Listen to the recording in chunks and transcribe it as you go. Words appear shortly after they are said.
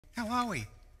How are we? A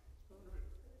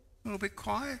little bit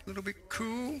quiet, a little bit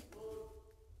cool.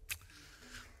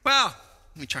 Well,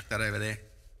 let me chuck that over there.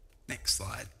 Next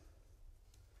slide.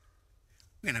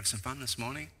 We're going to have some fun this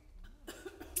morning.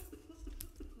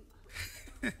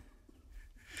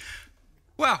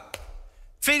 Well,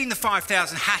 feeding the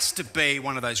 5,000 has to be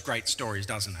one of those great stories,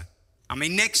 doesn't it? I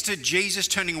mean, next to Jesus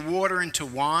turning water into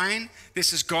wine,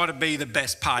 this has got to be the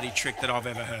best party trick that I've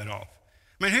ever heard of.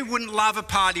 I mean, who wouldn't love a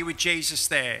party with Jesus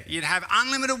there? You'd have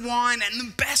unlimited wine, and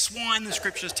the best wine, the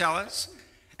scriptures tell us.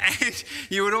 And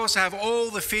you would also have all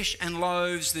the fish and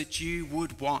loaves that you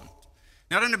would want.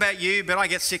 Now, I don't know about you, but I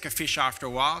get sick of fish after a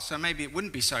while, so maybe it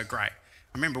wouldn't be so great.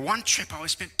 I remember one trip I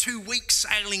spent 2 weeks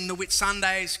sailing the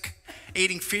Whitsundays,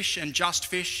 eating fish and just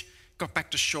fish. Got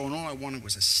back to shore and all I wanted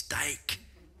was a steak.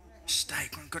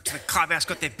 When I got to the clubhouse,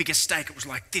 got their biggest steak. It was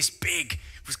like this big.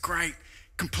 It was great.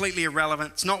 Completely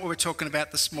irrelevant. It's not what we're talking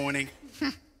about this morning.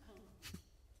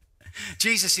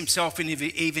 Jesus himself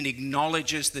even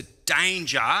acknowledges the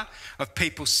danger of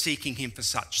people seeking him for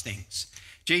such things.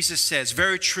 Jesus says,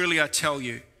 "Very truly I tell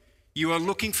you, you are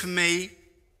looking for me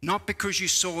not because you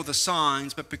saw the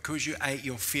signs, but because you ate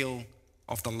your fill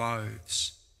of the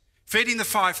loaves." Feeding the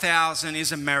 5,000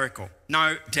 is a miracle,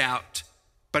 no doubt,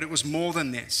 but it was more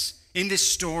than this. In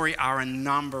this story are a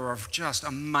number of just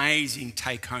amazing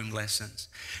take-home lessons.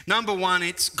 Number one,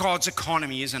 it's God's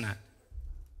economy, isn't it?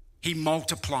 He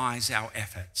multiplies our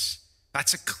efforts.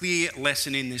 That's a clear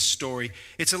lesson in this story.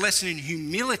 It's a lesson in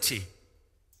humility.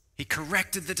 He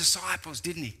corrected the disciples,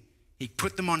 didn't he? He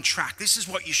put them on track. This is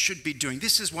what you should be doing.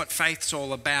 This is what faith's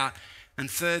all about. And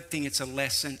third thing, it's a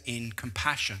lesson in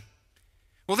compassion.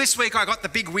 Well, this week I got the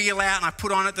big wheel out and I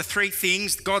put on it the 3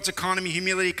 things: God's economy,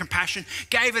 humility, compassion.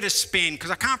 Gave it a spin because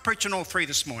I can't preach on all 3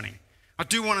 this morning. I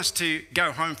do want us to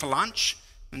go home for lunch.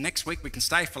 And next week we can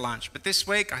stay for lunch. But this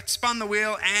week I spun the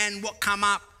wheel and what come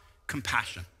up?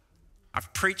 Compassion.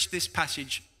 I've preached this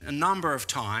passage a number of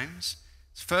times.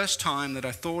 It's the first time that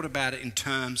I thought about it in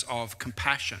terms of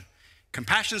compassion.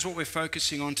 Compassion is what we're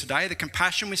focusing on today. The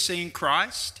compassion we see in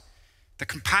Christ, the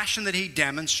compassion that he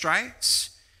demonstrates,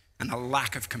 and the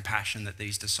lack of compassion that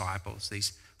these disciples,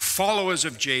 these followers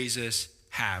of Jesus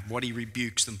have, what he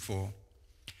rebukes them for.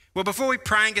 Well, before we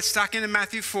pray and get stuck into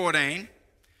Matthew 14,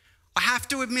 I have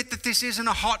to admit that this isn't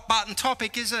a hot button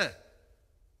topic, is it?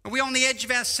 Are we on the edge of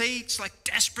our seats, like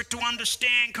desperate to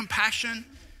understand compassion?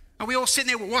 Are we all sitting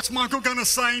there, well, what's Michael going to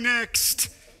say next?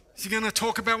 Is he going to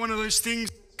talk about one of those things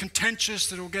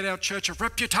contentious that will get our church a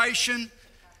reputation?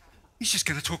 He's just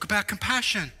going to talk about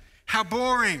compassion. How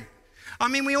boring. I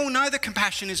mean, we all know that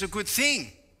compassion is a good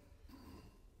thing.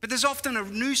 But there's often a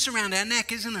noose around our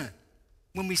neck, isn't it?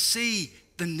 When we see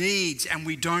the needs and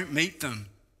we don't meet them.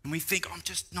 And we think, I'm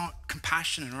just not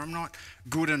compassionate or I'm not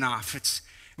good enough.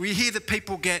 We hear that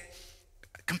people get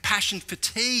compassion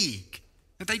fatigue,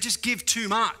 that they just give too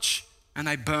much and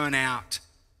they burn out,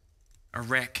 a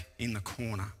wreck in the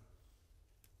corner.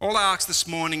 All I ask this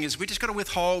morning is we just got to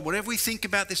withhold whatever we think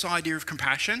about this idea of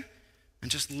compassion and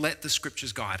just let the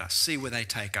scriptures guide us, see where they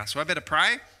take us. So I better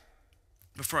pray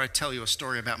before I tell you a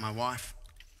story about my wife.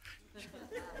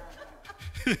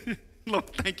 Lord,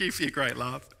 thank you for your great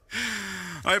love.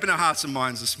 Open our hearts and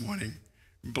minds this morning.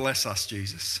 Bless us,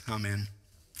 Jesus. Amen.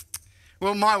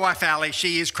 Well, my wife, Ali,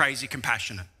 she is crazy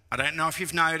compassionate. I don't know if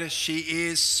you've noticed, she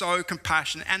is so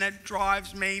compassionate and it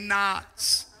drives me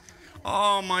nuts.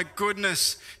 Oh my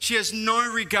goodness. She has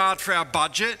no regard for our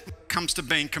budget when it comes to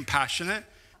being compassionate.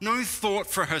 No thought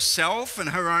for herself and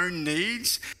her own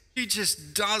needs. She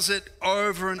just does it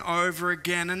over and over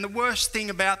again. And the worst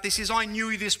thing about this is I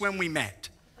knew this when we met.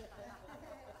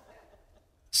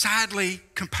 Sadly,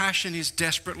 compassion is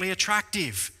desperately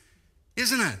attractive,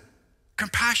 isn't it?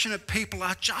 Compassionate people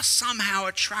are just somehow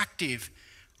attractive.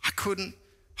 I couldn't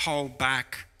hold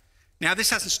back. Now, this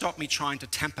hasn't stopped me trying to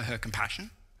temper her compassion,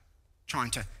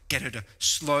 trying to get her to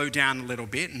slow down a little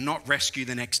bit and not rescue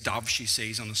the next dove she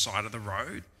sees on the side of the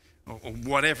road or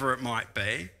whatever it might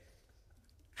be.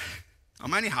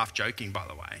 I'm only half joking, by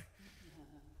the way.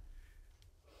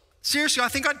 Seriously, I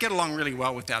think I'd get along really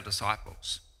well with our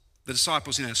disciples, the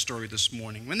disciples in our story this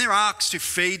morning. When they're asked to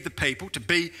feed the people, to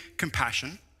be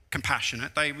compassionate,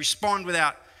 they respond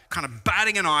without kind of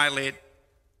batting an eyelid.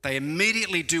 They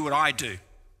immediately do what I do.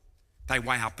 They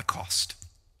weigh up the cost.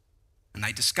 And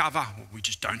they discover, well, we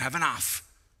just don't have enough.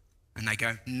 And they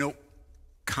go, nope,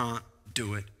 can't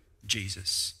do it,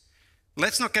 Jesus.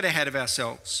 Let's not get ahead of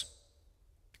ourselves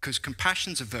because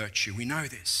compassion's a virtue. We know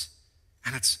this.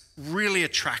 And it's really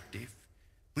attractive.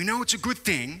 We know it's a good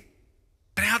thing,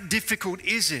 but how difficult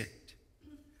is it?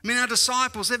 I mean, our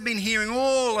disciples, they've been hearing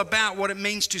all about what it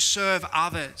means to serve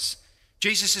others.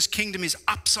 Jesus' kingdom is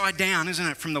upside down, isn't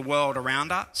it, from the world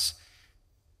around us?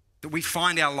 That we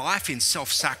find our life in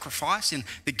self-sacrifice, in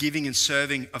the giving and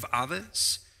serving of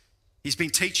others. He's been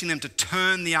teaching them to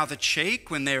turn the other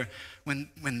cheek when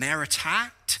they're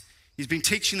attacked. He's been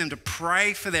teaching them to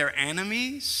pray for their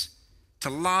enemies, to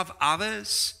love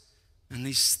others. And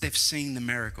they've seen the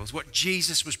miracles, what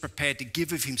Jesus was prepared to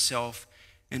give of himself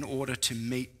in order to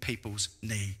meet people's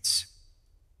needs.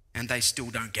 And they still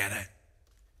don't get it.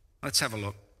 Let's have a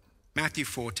look. Matthew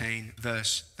 14,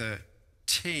 verse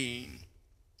 13.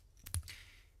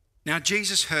 Now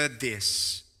Jesus heard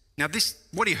this. Now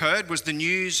what he heard was the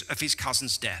news of his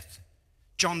cousin's death.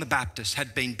 John the Baptist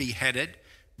had been beheaded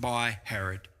by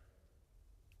Herod.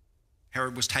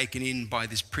 Herod was taken in by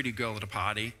this pretty girl at a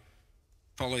party,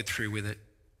 followed through with it,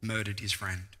 murdered his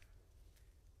friend.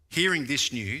 Hearing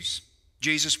this news,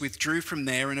 Jesus withdrew from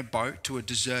there in a boat to a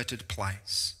deserted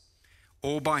place,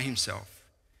 all by himself.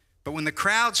 But when the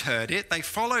crowds heard it, they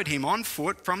followed him on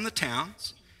foot from the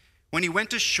towns. When he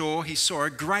went ashore, he saw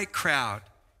a great crowd.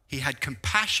 He had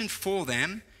compassion for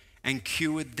them and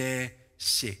cured their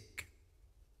sick.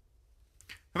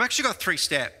 I've actually got three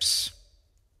steps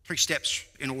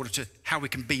in order to how we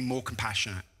can be more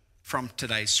compassionate from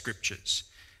today's scriptures.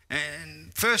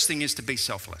 And first thing is to be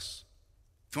selfless.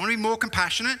 If you want to be more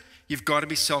compassionate, you've got to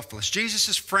be selfless.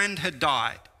 Jesus' friend had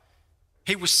died.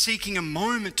 He was seeking a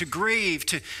moment to grieve,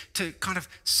 to kind of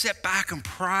sit back and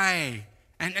pray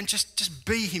and just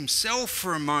be himself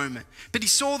for a moment. But he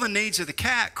saw the needs of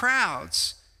the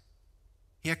crowds.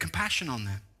 He had compassion on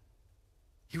them.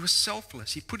 He was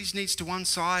selfless. He put his needs to one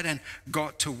side and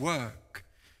got to work.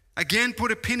 Again,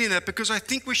 put a pin in that because I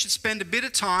think we should spend a bit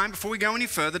of time before we go any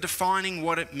further defining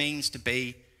what it means to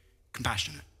be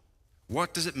compassionate.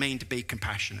 What does it mean to be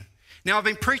compassionate? Now, I've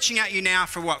been preaching at you now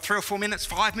for 3 or 4 minutes,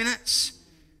 5 minutes?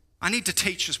 I need to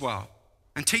teach as well.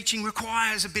 And teaching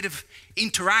requires a bit of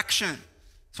interaction.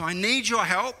 So I need your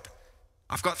help.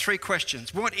 I've got 3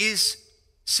 questions. What is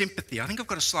sympathy? I think I've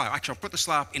got a slide. Actually, I'll put the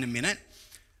slide up in a minute.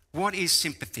 What is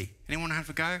sympathy? Anyone have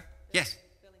a go? Yes.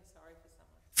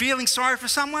 Feeling sorry for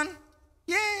someone?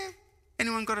 Yeah.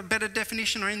 Anyone got a better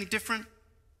definition or anything different?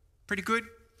 Pretty good.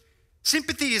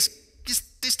 Sympathy is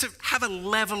just to have a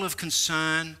level of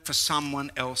concern for someone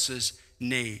else's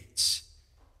needs.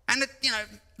 And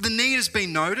the need has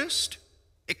been noticed,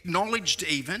 acknowledged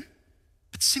even,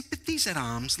 but sympathy's at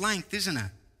arm's length, isn't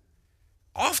it?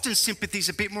 Often sympathy's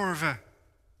a bit more of a,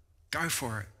 go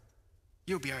for it.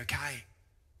 You'll be okay.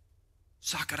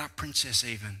 Suck it up, princess,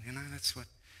 even. That's what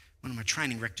one of my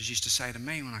training rectors used to say to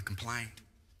me when I complained.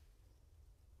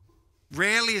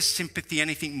 Rarely is sympathy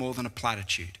anything more than a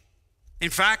platitude. In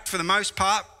fact, for the most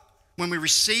part, when we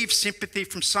receive sympathy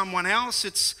from someone else,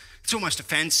 it's almost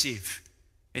offensive.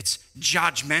 It's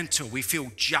judgmental. We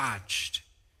feel judged.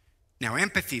 Now,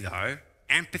 empathy, though,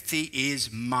 empathy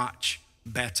is much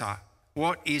better.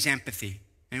 What is empathy?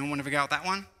 Anyone want to figure out that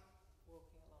one?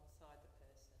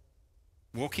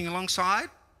 Walking alongside?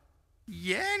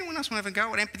 Yeah, anyone else want to have a go at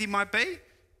what empathy might be?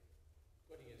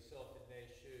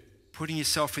 Putting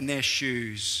yourself in their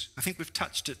shoes. I think we've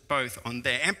touched it both on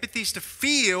there. Empathy is to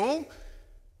feel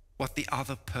what the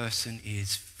other person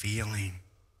is feeling.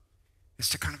 It's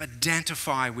to kind of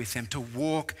identify with them, to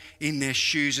walk in their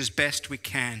shoes as best we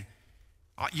can.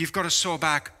 You've got a sore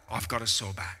back, I've got a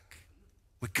sore back.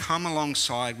 We come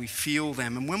alongside, we feel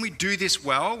them. And when we do this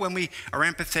well, when we are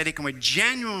empathetic and we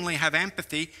genuinely have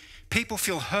empathy, people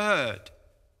feel heard.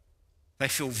 They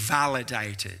feel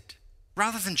validated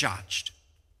rather than judged.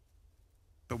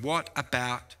 But what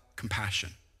about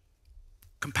compassion?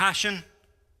 Compassion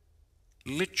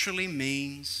literally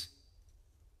means...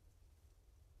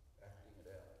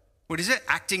 What is it?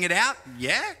 Acting it out?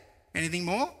 Yeah? Anything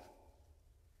more?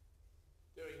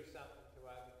 Doing something to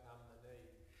overcome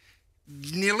the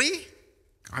need. Nearly?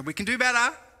 We can do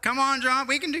better. Come on, John.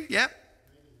 We can do... Yep.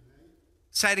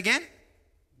 Say it again.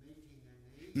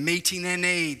 Meeting their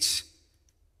needs.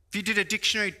 If you did a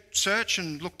dictionary search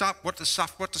and looked up what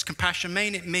does compassion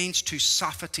mean, it means to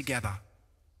suffer together.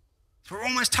 So we're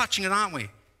almost touching it, aren't we?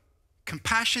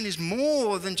 Compassion is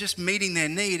more than just meeting their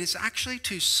need. It's actually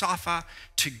to suffer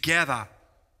together,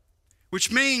 which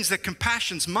means that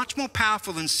compassion's much more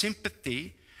powerful than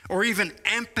sympathy or even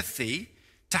empathy.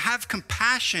 To have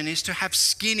compassion is to have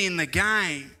skin in the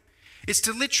game. It's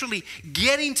to literally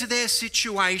get into their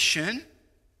situation,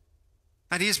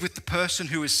 that is with the person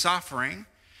who is suffering,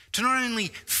 to not only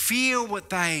feel what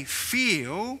they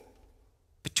feel,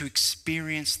 but to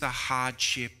experience the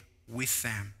hardship with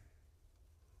them.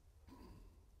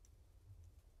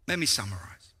 Let me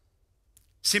summarize.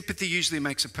 Sympathy usually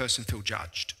makes a person feel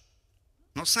judged.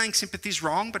 I'm not saying sympathy's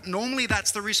wrong, but normally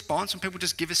that's the response when people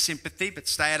just give us sympathy but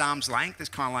stay at arm's length. It's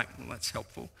kind of like, well, that's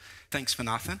helpful. Thanks for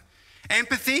nothing.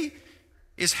 Empathy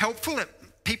is helpful.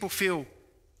 People feel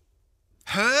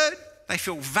heard. They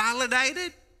feel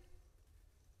validated.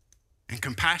 And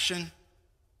compassion,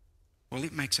 well,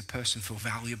 it makes a person feel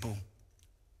valuable.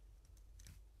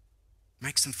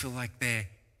 Makes them feel like they're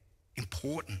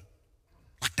important,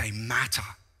 like they matter.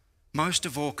 Most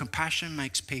of all, compassion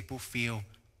makes people feel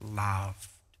loved.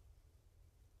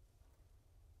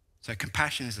 So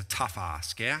compassion is a tough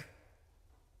ask, yeah?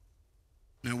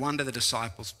 No wonder the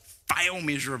disciples fail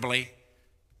miserably.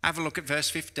 Have a look at verse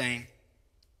 15.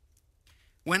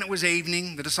 When it was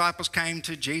evening, the disciples came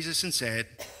to Jesus and said,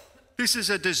 "This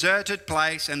is a deserted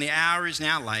place and the hour is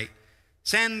now late.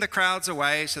 Send the crowds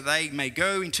away so they may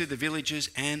go into the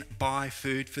villages and buy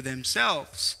food for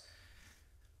themselves."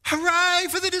 Hooray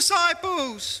for the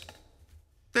disciples!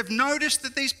 They've noticed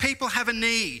that these people have a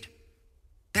need.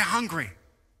 They're hungry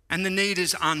and the need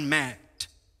is unmet.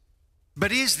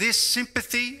 But is this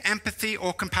sympathy, empathy,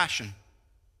 or compassion?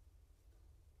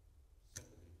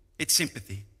 It's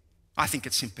sympathy. I think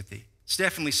it's sympathy. It's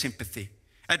definitely sympathy.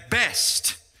 At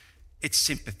best, it's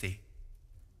sympathy.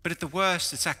 But at the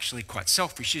worst, it's actually quite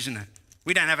selfish, isn't it?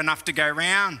 We don't have enough to go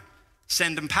round.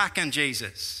 Send them packing,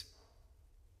 Jesus.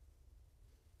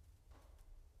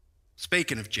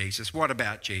 Speaking of Jesus, what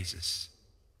about Jesus?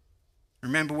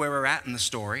 Remember where we're at in the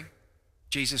story?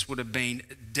 Jesus would have been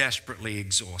desperately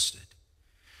exhausted.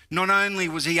 Not only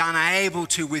was he unable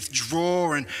to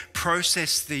withdraw and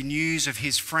process the news of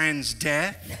his friend's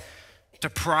death, to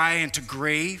pray and to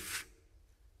grieve.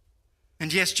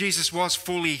 And yes, Jesus was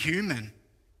fully human.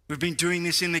 We've been doing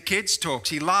this in the kids' talks.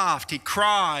 He laughed, he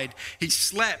cried, he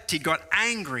slept, he got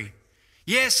angry.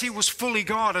 Yes, he was fully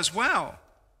God as well.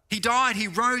 He died, he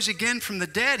rose again from the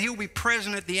dead. He'll be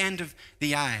present at the end of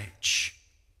the age.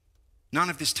 None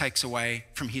of this takes away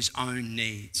from his own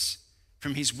needs,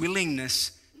 from his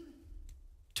willingness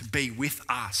to be with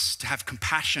us, to have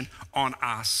compassion on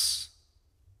us,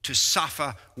 to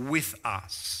suffer with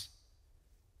us.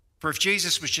 For if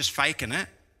Jesus was just faking it,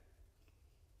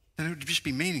 then it would just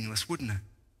be meaningless, wouldn't it?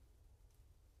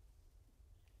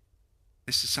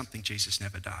 This is something Jesus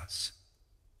never does.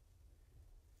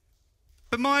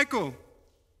 But Michael,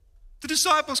 the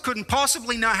disciples couldn't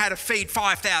possibly know how to feed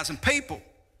 5,000 people.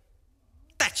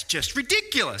 That's just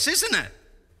ridiculous, isn't it?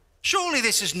 Surely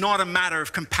this is not a matter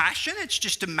of compassion, it's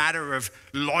just a matter of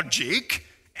logic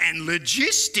and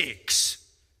logistics.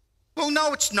 Well,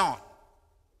 no, it's not.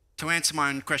 To answer my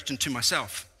own question to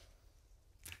myself.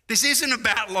 This isn't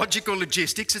about logical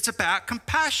logistics, it's about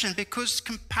compassion, because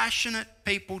compassionate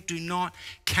people do not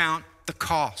count the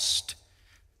cost.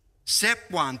 Step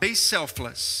 1, be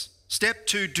selfless. Step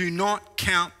 2, do not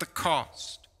count the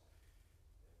cost.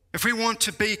 If we want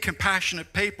to be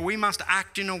compassionate people, we must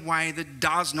act in a way that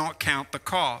does not count the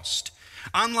cost.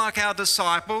 Unlike our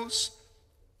disciples,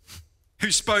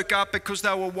 who spoke up because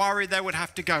they were worried they would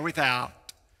have to go without.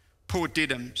 Poor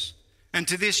diddums. And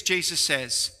to this Jesus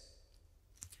says,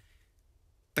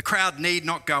 the crowd need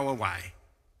not go away.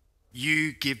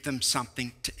 You give them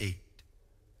something to eat.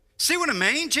 See what I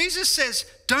mean? Jesus says,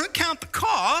 don't count the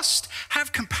cost.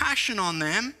 Have compassion on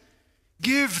them.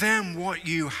 Give them what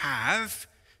you have.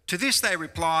 To this they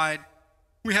replied,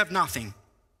 we have nothing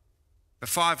but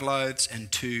 5 loaves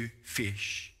and 2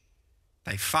 fish.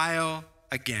 They fail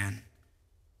again.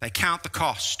 They count the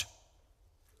cost.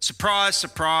 Surprise,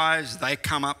 surprise, they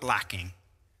come up lacking.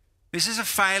 This is a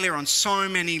failure on so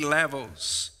many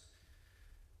levels.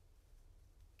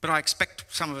 But I expect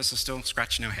some of us are still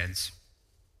scratching our heads.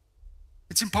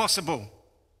 It's impossible.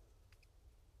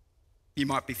 You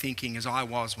might be thinking, as I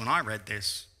was when I read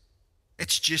this,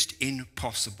 it's just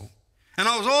impossible. And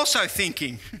I was also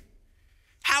thinking,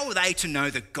 how are they to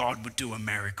know that God would do a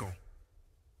miracle?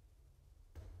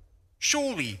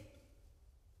 Surely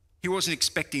he wasn't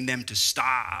expecting them to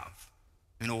starve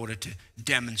in order to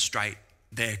demonstrate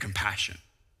their compassion.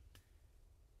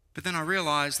 But then I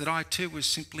realized that I too was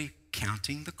simply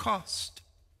counting the cost.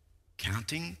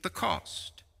 Counting the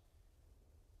cost.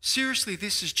 Seriously,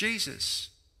 this is Jesus.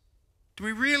 Do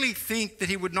we really think that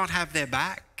he would not have their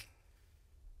back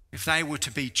if they were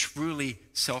to be truly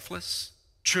selfless,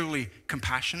 truly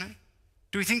compassionate?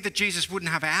 Do we think that Jesus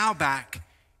wouldn't have our back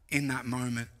in that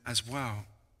moment as well?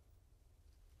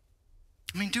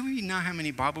 I mean, do we know how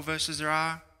many Bible verses there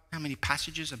are? How many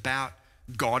passages about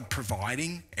God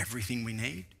providing everything we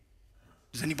need?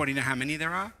 Does anybody know how many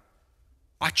there are?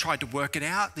 I tried to work it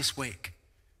out this week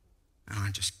and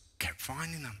I just kept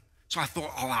finding them. So I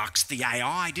thought I'll ask the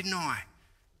AI, didn't I?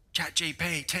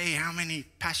 ChatGPT, how many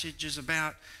passages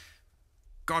about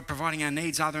God providing our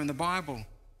needs are there in the Bible?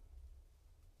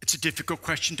 It's a difficult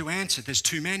question to answer. There's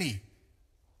too many.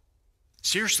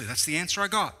 Seriously, that's the answer I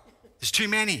got. There's too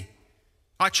many.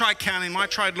 I tried counting them. I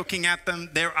tried looking at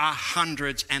them. There are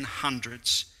hundreds and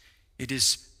hundreds. It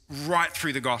is right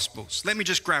through the Gospels. Let me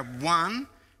just grab one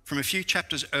from a few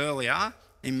chapters earlier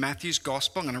in Matthew's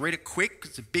Gospel. I'm going to read it quick.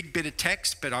 It's a big bit of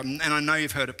text, and I know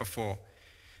you've heard it before.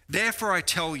 Therefore I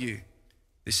tell you,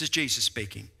 this is Jesus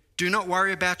speaking, do not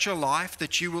worry about your life,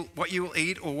 what you will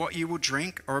eat or what you will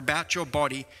drink, or about your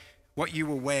body, what you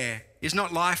will wear. Is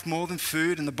not life more than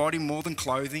food and the body more than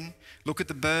clothing? Look at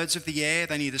the birds of the air.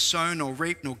 They neither sow nor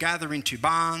reap nor gather into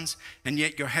barns, and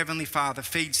yet your heavenly Father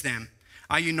feeds them.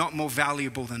 Are you not more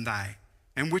valuable than they?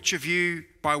 And which of you,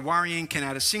 by worrying, can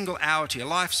add a single hour to your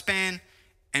lifespan?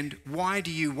 And why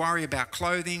do you worry about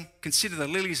clothing? Consider the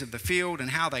lilies of the field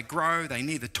and how they grow. They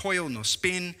neither toil nor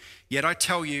spin. Yet I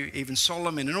tell you, even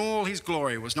Solomon in all his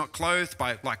glory was not clothed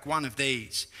like one of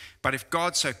these. But if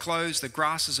God so clothes the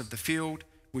grasses of the field,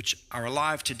 which are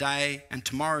alive today and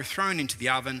tomorrow thrown into the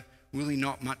oven, will he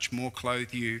not much more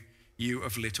clothe you, you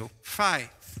of little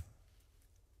faith?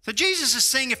 So Jesus is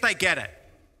seeing if they get it.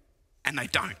 And they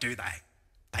don't, do they?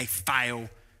 They fail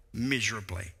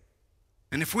miserably.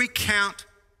 And if we count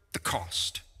the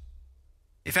cost,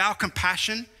 if our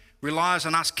compassion relies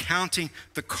on us counting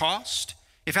the cost,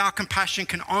 if our compassion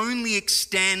can only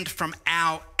extend from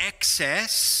our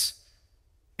excess,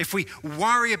 if we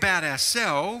worry about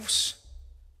ourselves,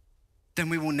 then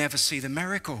we will never see the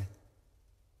miracle.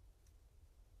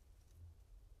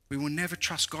 We will never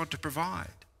trust God to provide.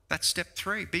 That's step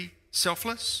 3. Be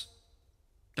selfless.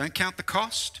 Don't count the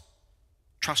cost.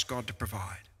 Trust God to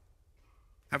provide.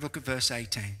 Have a look at verse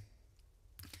 18.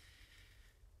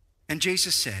 And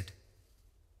Jesus said,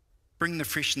 bring the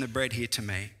fish and the bread here to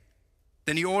me.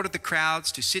 Then he ordered the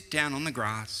crowds to sit down on the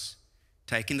grass.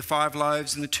 Taking the 5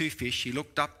 loaves and the 2 fish, he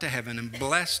looked up to heaven and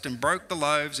blessed and broke the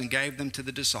loaves and gave them to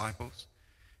the disciples.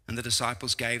 And the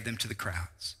disciples gave them to the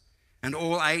crowds. And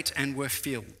all ate and were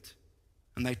filled.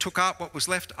 And they took up what was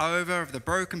left over of the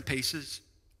broken pieces,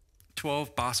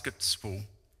 12 baskets full.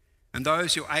 And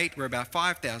those who ate were about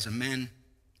 5,000 men,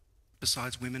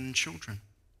 besides women and children.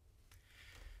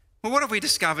 Well, what have we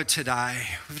discovered today?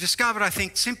 We've discovered, I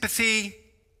think, sympathy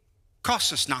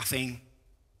costs us nothing.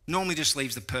 Normally just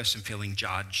leaves the person feeling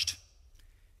judged.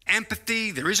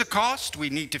 Empathy, there is a cost. We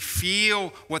need to feel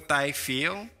what they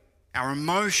feel. Our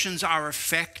emotions are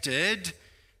affected.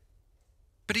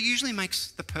 But it usually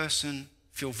makes the person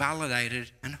feel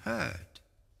validated and heard.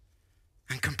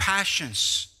 And compassion.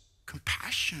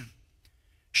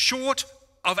 Short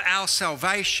of our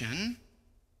salvation,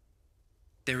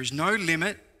 there is no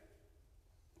limit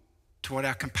to what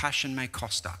our compassion may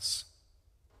cost us.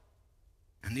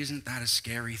 And isn't that a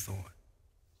scary thought?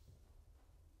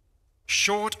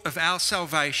 Short of our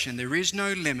salvation, there is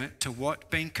no limit to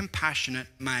what being compassionate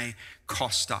may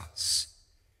cost us.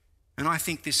 And I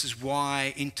think this is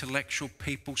why intellectual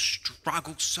people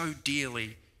struggle so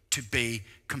dearly to be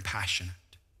compassionate.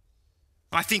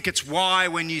 I think it's why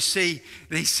when you see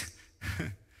these,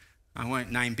 I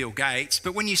won't name Bill Gates,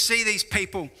 but when you see these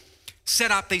people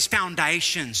set up these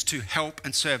foundations to help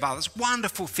and serve others,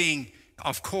 wonderful thing,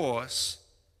 of course,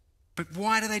 but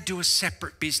why do they do a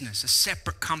separate business, a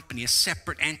separate company, a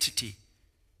separate entity?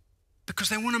 Because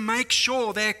they want to make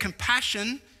sure their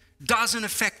compassion doesn't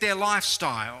affect their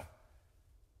lifestyle.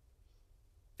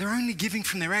 They're only giving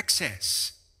from their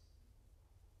excess.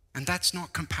 And that's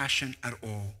not compassion at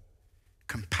all.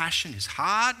 Compassion is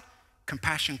hard.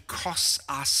 Compassion costs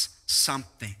us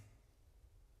something.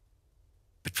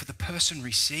 But for the person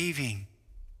receiving,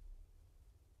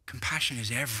 compassion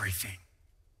is everything.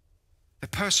 The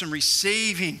person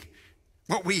receiving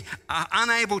what we are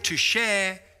unable to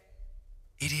share,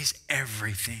 it is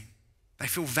everything. They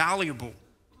feel valuable,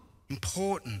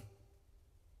 important,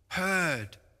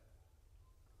 heard,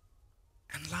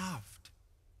 and loved.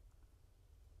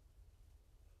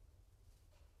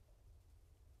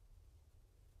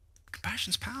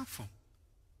 Compassion's powerful.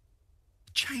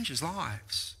 It changes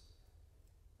lives.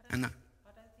 I don't think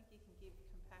you can give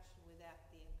compassion without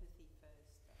the empathy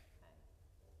first. Okay?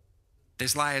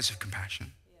 There's layers of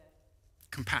compassion. Yeah.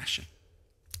 Compassion.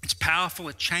 It's powerful,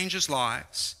 it changes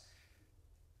lives.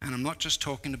 And I'm not just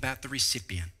talking about the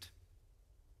recipient.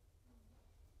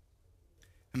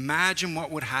 Imagine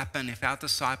what would happen if our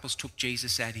disciples took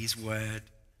Jesus at his word.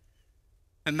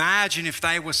 Imagine if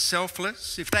they were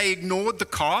selfless, if they ignored the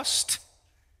cost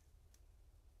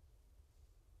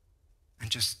and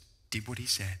just did what he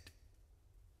said.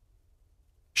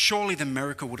 Surely the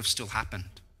miracle would have still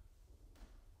happened.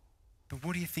 But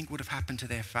what do you think would have happened to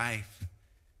their faith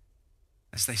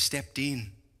as they stepped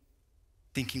in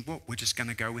thinking, well, we're just going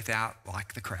to go without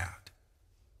like the crowd.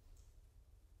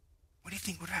 What do you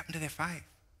think would happen to their faith?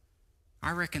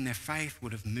 I reckon their faith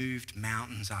would have moved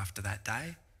mountains after that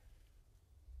day.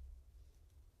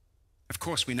 Of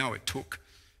course, we know it took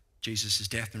Jesus'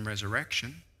 death and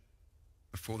resurrection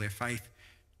before their faith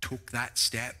took that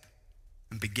step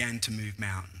and began to move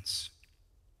mountains.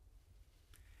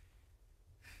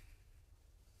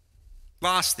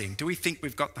 Last thing, do we think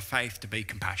we've got the faith to be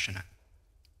compassionate,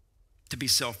 to be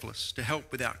selfless, to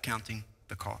help without counting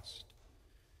the cost?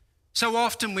 So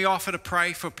often we offer to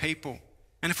pray for people,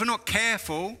 and if we're not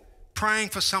careful, praying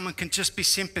for someone can just be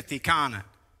sympathy, can't it?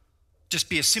 Just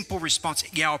be a simple response.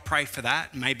 Yeah, I'll pray for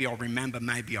that. Maybe I'll remember,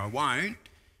 maybe I won't.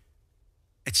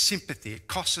 It's sympathy. It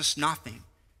costs us nothing.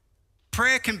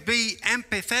 Prayer can be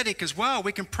empathetic as well.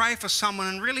 We can pray for someone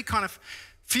and really kind of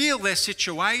feel their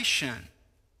situation.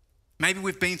 Maybe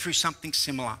we've been through something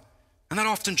similar, and that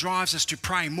often drives us to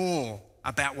pray more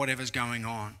about whatever's going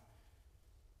on.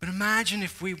 But imagine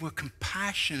if we were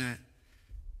compassionate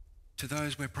to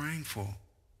those we're praying for.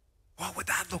 What would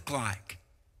that look like?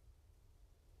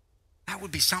 That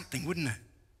would be something, wouldn't it?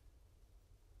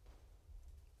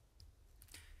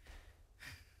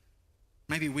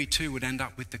 Maybe we too would end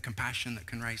up with the compassion that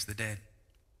can raise the dead.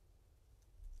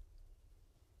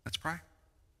 Let's pray.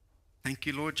 Thank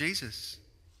you, Lord Jesus.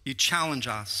 You challenge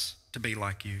us to be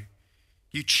like you.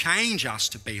 You change us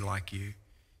to be like you.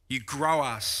 You grow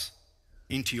us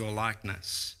into your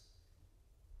likeness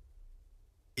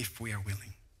if we are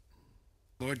willing.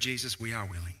 Lord Jesus, we are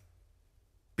willing.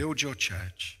 Build your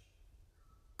church.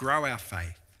 Grow our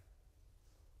faith.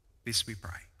 This we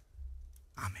pray.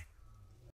 Amen.